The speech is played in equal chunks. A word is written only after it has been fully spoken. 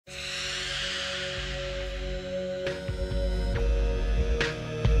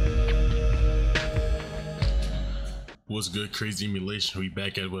What's good, crazy emulation? We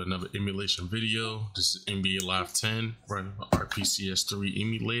back at it with another emulation video. This is NBA Live 10 running RPCS3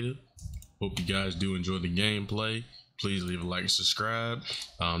 emulator. Hope you guys do enjoy the gameplay. Please leave a like and subscribe.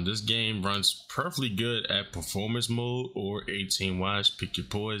 This game runs perfectly good at performance mode or 18 watts. Pick your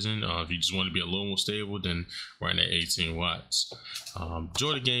poison. If you just want to be a little more stable, then run at 18 watts.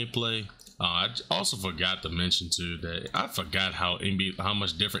 Enjoy the gameplay. I also forgot to mention too that I forgot how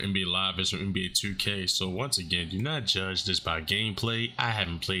much different NBA Live is from NBA 2K. So once again, do not judge this by gameplay. I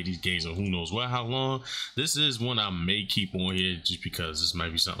haven't played these games in who knows how long. This is one I may keep on here just because this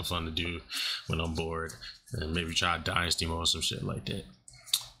might be something fun to do when I'm bored, and maybe try Dynasty mode or some shit like that.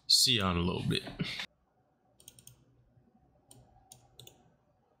 See y'all in a little bit.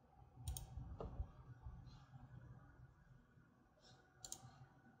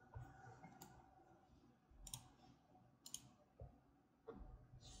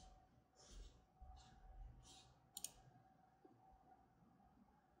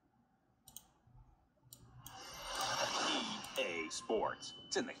 Sports.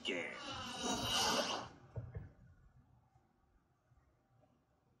 It's in the game.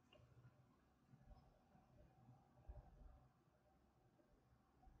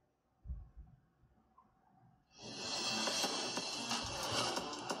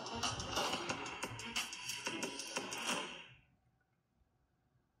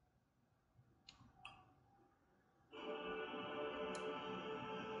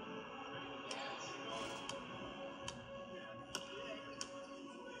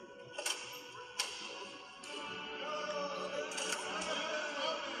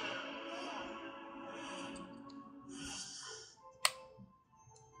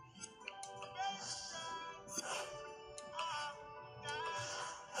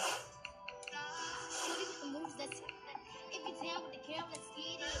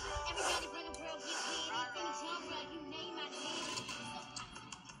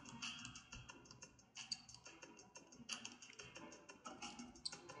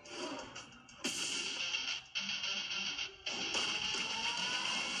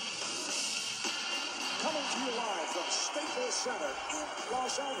 Coming to you live from Staples Center in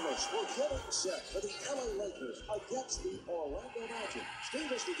Los Angeles, we're getting set for the LA Lakers against the Orlando Magic.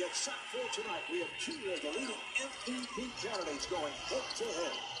 Steve, as we get set for tonight, we have two of the leading MVP candidates going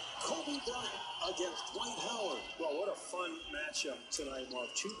head-to-head. Kobe Bryant against Dwight Howard. Well, what a fun matchup tonight, Mark.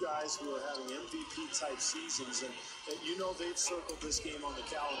 Two guys who are having MVP-type seasons, and you know they've circled this game on the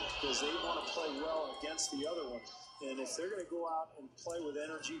calendar because they want to play well against the other one. And if they're going to go out and play with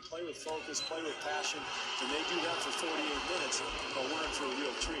energy, play with focus, play with passion, and they do that for 48 minutes, well, we're in for a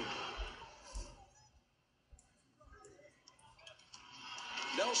real treat.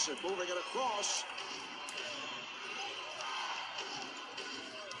 Nelson moving it across.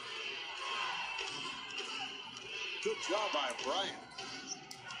 Good job by Bryant.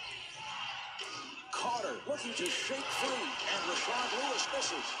 Carter looking to shake free, and Rashard Lewis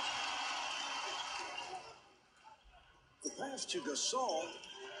misses. The pass to Gasol.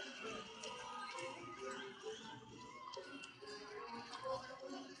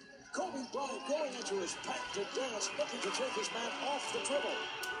 Kobe Bryant going into his pack to dance, looking to take his man off the dribble.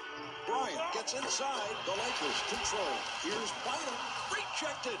 Bryant gets inside. The Lakers control. Here's Bynum.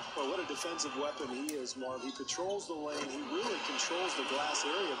 Rejected. Well, what a defensive weapon he is, Marv. He patrols the lane. He really controls the glass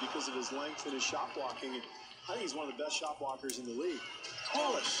area because of his length and his shot blocking. And I think he's one of the best shot blockers in the league.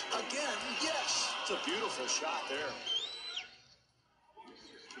 Wallace again. Yes. It's a beautiful shot there.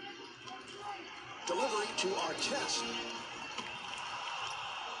 Delivery to Artest.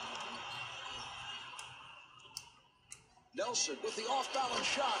 Nelson with the off-balance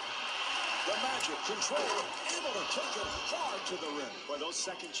shot. The Magic control, able to take it hard to the rim. Boy, those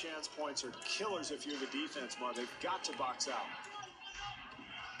second chance points are killers if you're the defense, Marv. They've got to box out.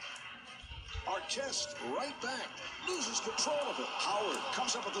 Artest right back. Loses control of it. Howard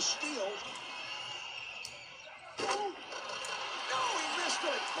comes up with the steal. Oh, no, he missed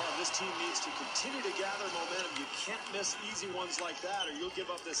it. Marv, this team needs to continue to gather momentum. You can't miss easy ones like that or you'll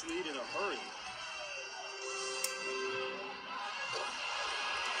give up this lead in a hurry.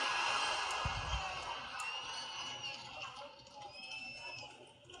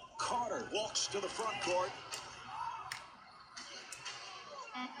 Carter walks to the front court.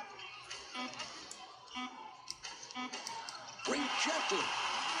 Rejected.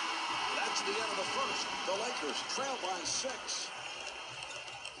 That's the end of the first. The Lakers trail by 6.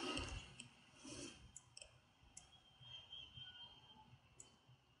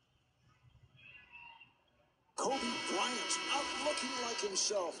 Kobe Bryant out looking like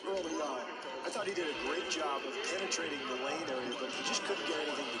himself early on. I thought he did a great job of penetrating the lane area, but he just couldn't get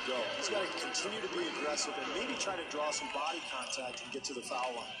anything to go. He's got to continue to be aggressive and maybe try to draw some body contact and get to the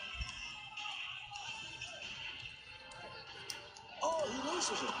foul line. Oh, he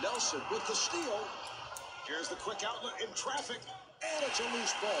loses it. Nelson with the steal. Here's the quick outlet in traffic, and it's a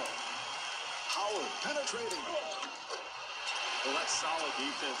loose ball. Howard penetrating. Well, that's solid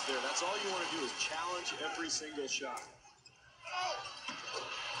defense there. That's all you want to do is challenge every single shot.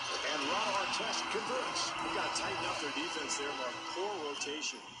 And Ron Artest converts. You've got to tighten up their defense there, Mark. Poor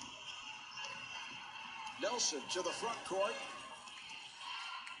rotation. Nelson to the front court.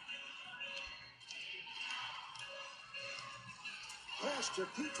 Pass to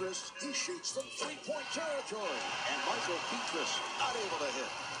Petrus. He shoots from three-point territory. And Michael Petrus not able to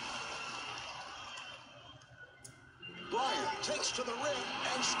hit. Bryant takes to the rim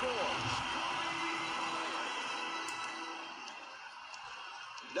and scores.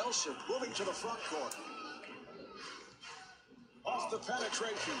 Nelson moving to the front court. Off the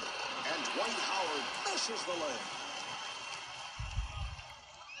penetration. And Dwight Howard misses the layup.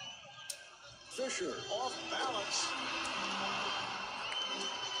 Fisher off balance.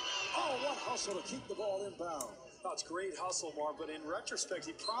 Oh, what hustle to keep the ball inbound. Oh, it's great hustle, Mark, but in retrospect,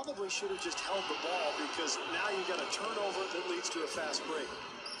 he probably should have just held the ball because now you got a turnover that leads to a fast break.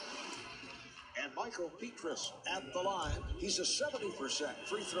 And Michael Petrus at the line. He's a 70%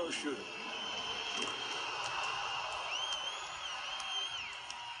 free throw shooter.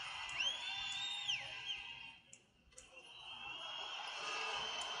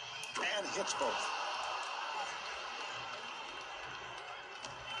 And hits both.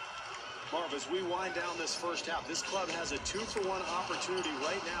 Marv, as we wind down this first half, this club has a 2-for-1 opportunity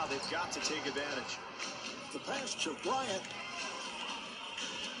right now. They've got to take advantage. The pass to Bryant.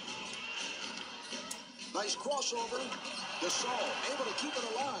 Nice crossover. Gasol able to keep it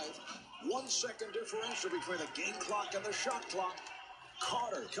alive. 1 second differential between the game clock and the shot clock.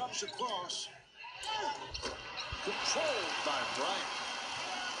 Carter comes across. Controlled by Bryant.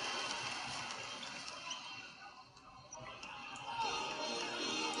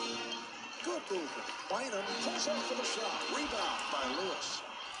 Good movement. Bynum pulls out for the shot. Rebound by Lewis.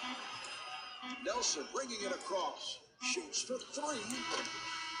 Nelson bringing it across. Shoots for three.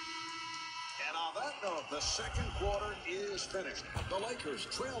 And on that note, the second quarter is finished. The Lakers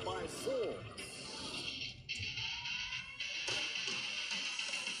trail by 4.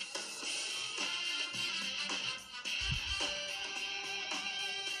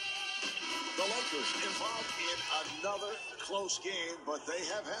 The Lakers involved in another close game, but they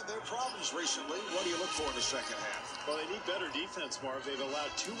have had their problems recently. What do you look for in the second half? Well, they need better defense, Marv. They've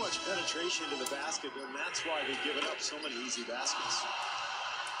allowed too much penetration to the basket, and that's why they've given up so many easy baskets.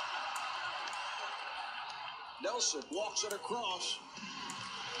 Nelson walks it across.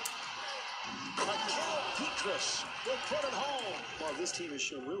 Michael Petrus will put it home. Well, this team has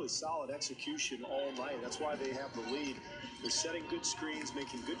shown really solid execution all night. That's why they have the lead. They're setting good screens,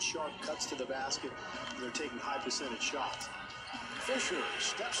 making good sharp cuts to the basket, and they're taking high percentage shots. Fisher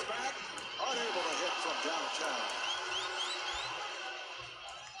steps back, unable to hit from downtown.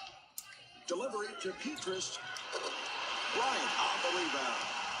 Delivery to Petrus. Bryant on the rebound.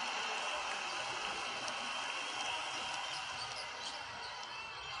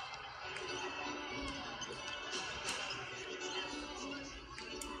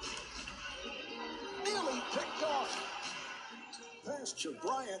 Nearly picked off. Pass to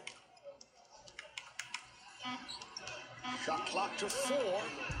Bryant. Shot clock to 4.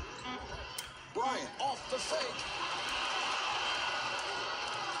 Bryant off the fake.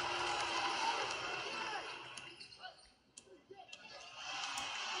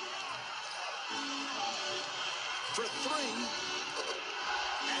 For 3.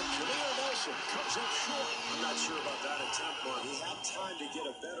 And Jameer Nelson comes up short. I'm not sure about that attempt, Mark. He had time to get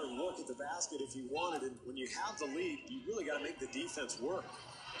a better look at the basket if he wanted it. When you have the lead, you really got to make the defense work.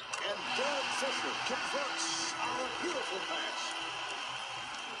 And Derek Fisher converts on a beautiful pass.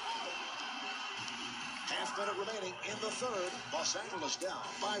 Half-minute remaining in the third. Los Angeles down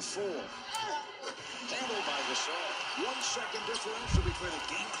by 4. Handled by Gasol. 1 second differential between the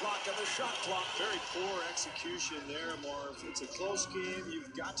game clock and the shot clock. Very poor execution there, Marv. It's a close game.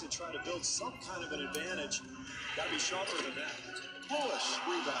 You've got to try to build some kind of an advantage. Got to be sharper than that. Lewis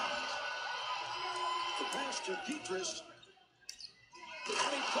rebounds. The pass to Petrus.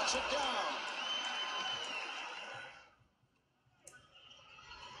 And he puts it down.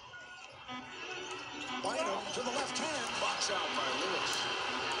 Bynum to the left hand. Box out by Lewis.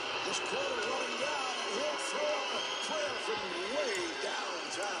 This quarter running down, and he'll throw up a prayer from way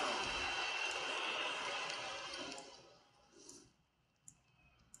downtown.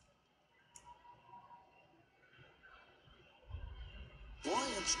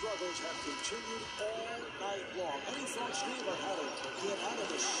 Bryant's struggles have continued all night long. Any thoughts, Steve, on how to get out of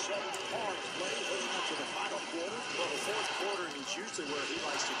this 7-part play heading up to the final quarter? Well, the fourth quarter is usually where he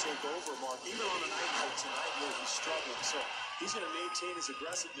likes to take over, Mark, even on a night like tonight where he's struggling. So he's going to maintain his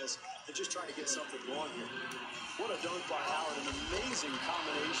aggressiveness and just try to get something going here. What a dunk by Howard. An amazing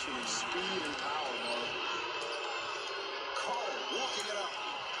combination of speed and power, Mark. Carter walking it up.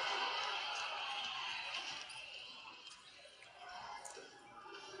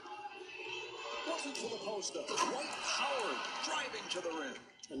 Looking for the post up. Dwight Howard driving to the rim.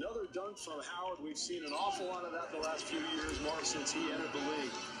 Another dunk from Howard. We've seen an awful lot of that the last few years, Mark, since he entered the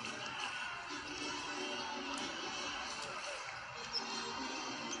league.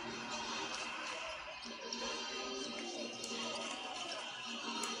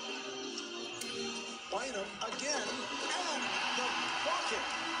 Bynum again, and the bucket.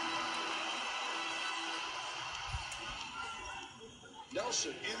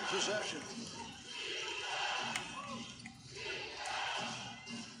 Nelson in possession.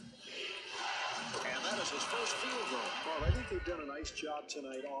 And that is his first field goal. Well, I think they've done a nice job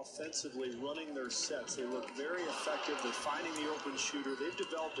tonight offensively running their sets. They look very effective. They're finding the open shooter. They've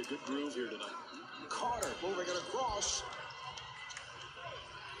developed a good groove here tonight. Carter moving it across.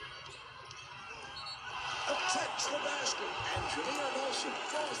 Attacks the basket. And Jameer Nelson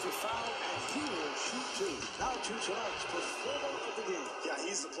draws the foul, and he will shoot two. Now to tonight's performer of the game. Yeah,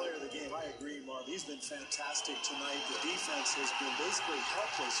 he's the player of the game. I agree, Marv. He's been fantastic tonight. The defense has been basically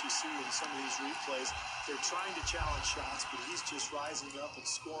helpless, you see in some of these replays. They're trying to challenge shots, but he's just rising up and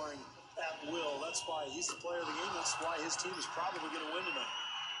scoring at will. That's why he's the player of the game. That's why his team is probably going to win tonight.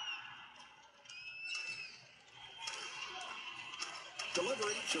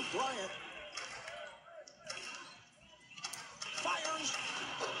 Delivery to Bryant. Fires.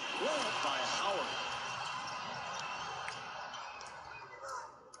 Bryant by Howard.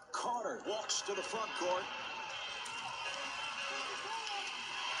 Carter walks to the front court.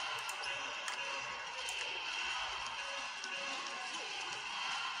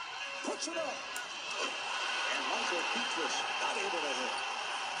 Puts it up. And Michael Petrus not able to hit.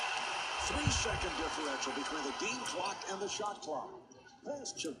 3-second differential between the game clock and the shot clock.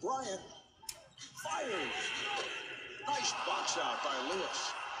 Pass to Bryant. Fires. Nice box out by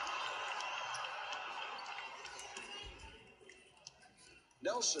Lewis.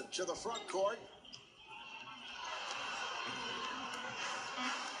 Nelson to the front court.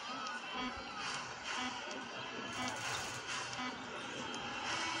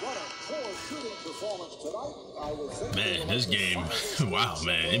 What a poor shooting performance tonight. I would think Man, this game, wow,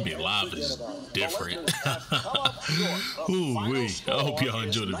 man, NBA Live is different. Ooh-wee. I hope y'all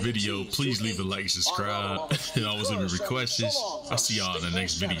enjoyed the video. Please leave a like, subscribe, and always leave me requests. I'll see y'all in the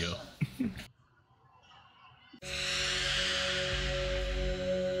next video.